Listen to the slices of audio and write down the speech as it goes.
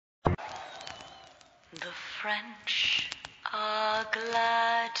The French are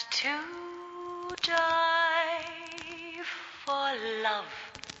glad to die for love.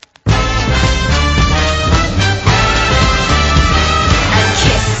 A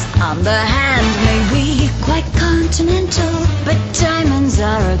kiss on the hand may be quite continental, but diamonds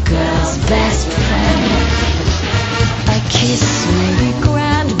are a girl's best friend. A kiss may be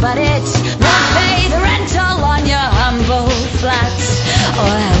grand, but it won't pay the rental on your humble flats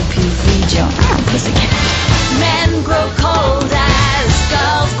or help you feed your pussycat. Men grow cold as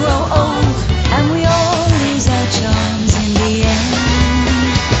girls grow old, and we all lose our charms in the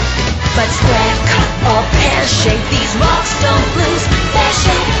end. But square cut or pear shape, these rocks don't lose their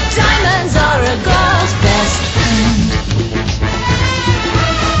shape. Diamonds are a girl's best friend.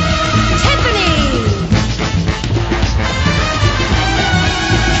 Tiffany!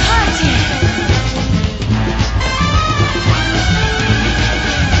 Cartier!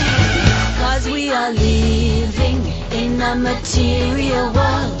 Cause we are living in a material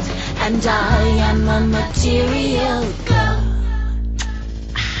world, and I am a material girl.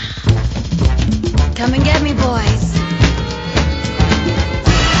 Come and get me, boys.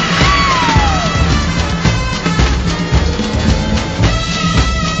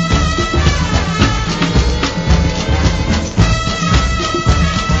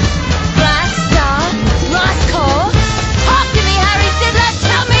 Black Star, Lost Core. Talk to me, Harry Fiddler.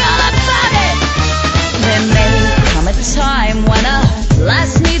 Tell me all about it. There may come a time when a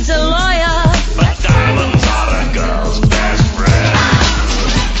lass needs a lawyer, but diamonds are a girl's best friend.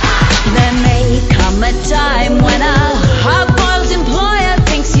 There may come a time when a hard-boiled employer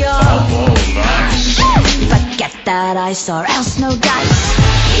thinks you're nice. Forget that ice or else no dice.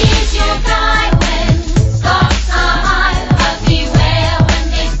 Here's your guy.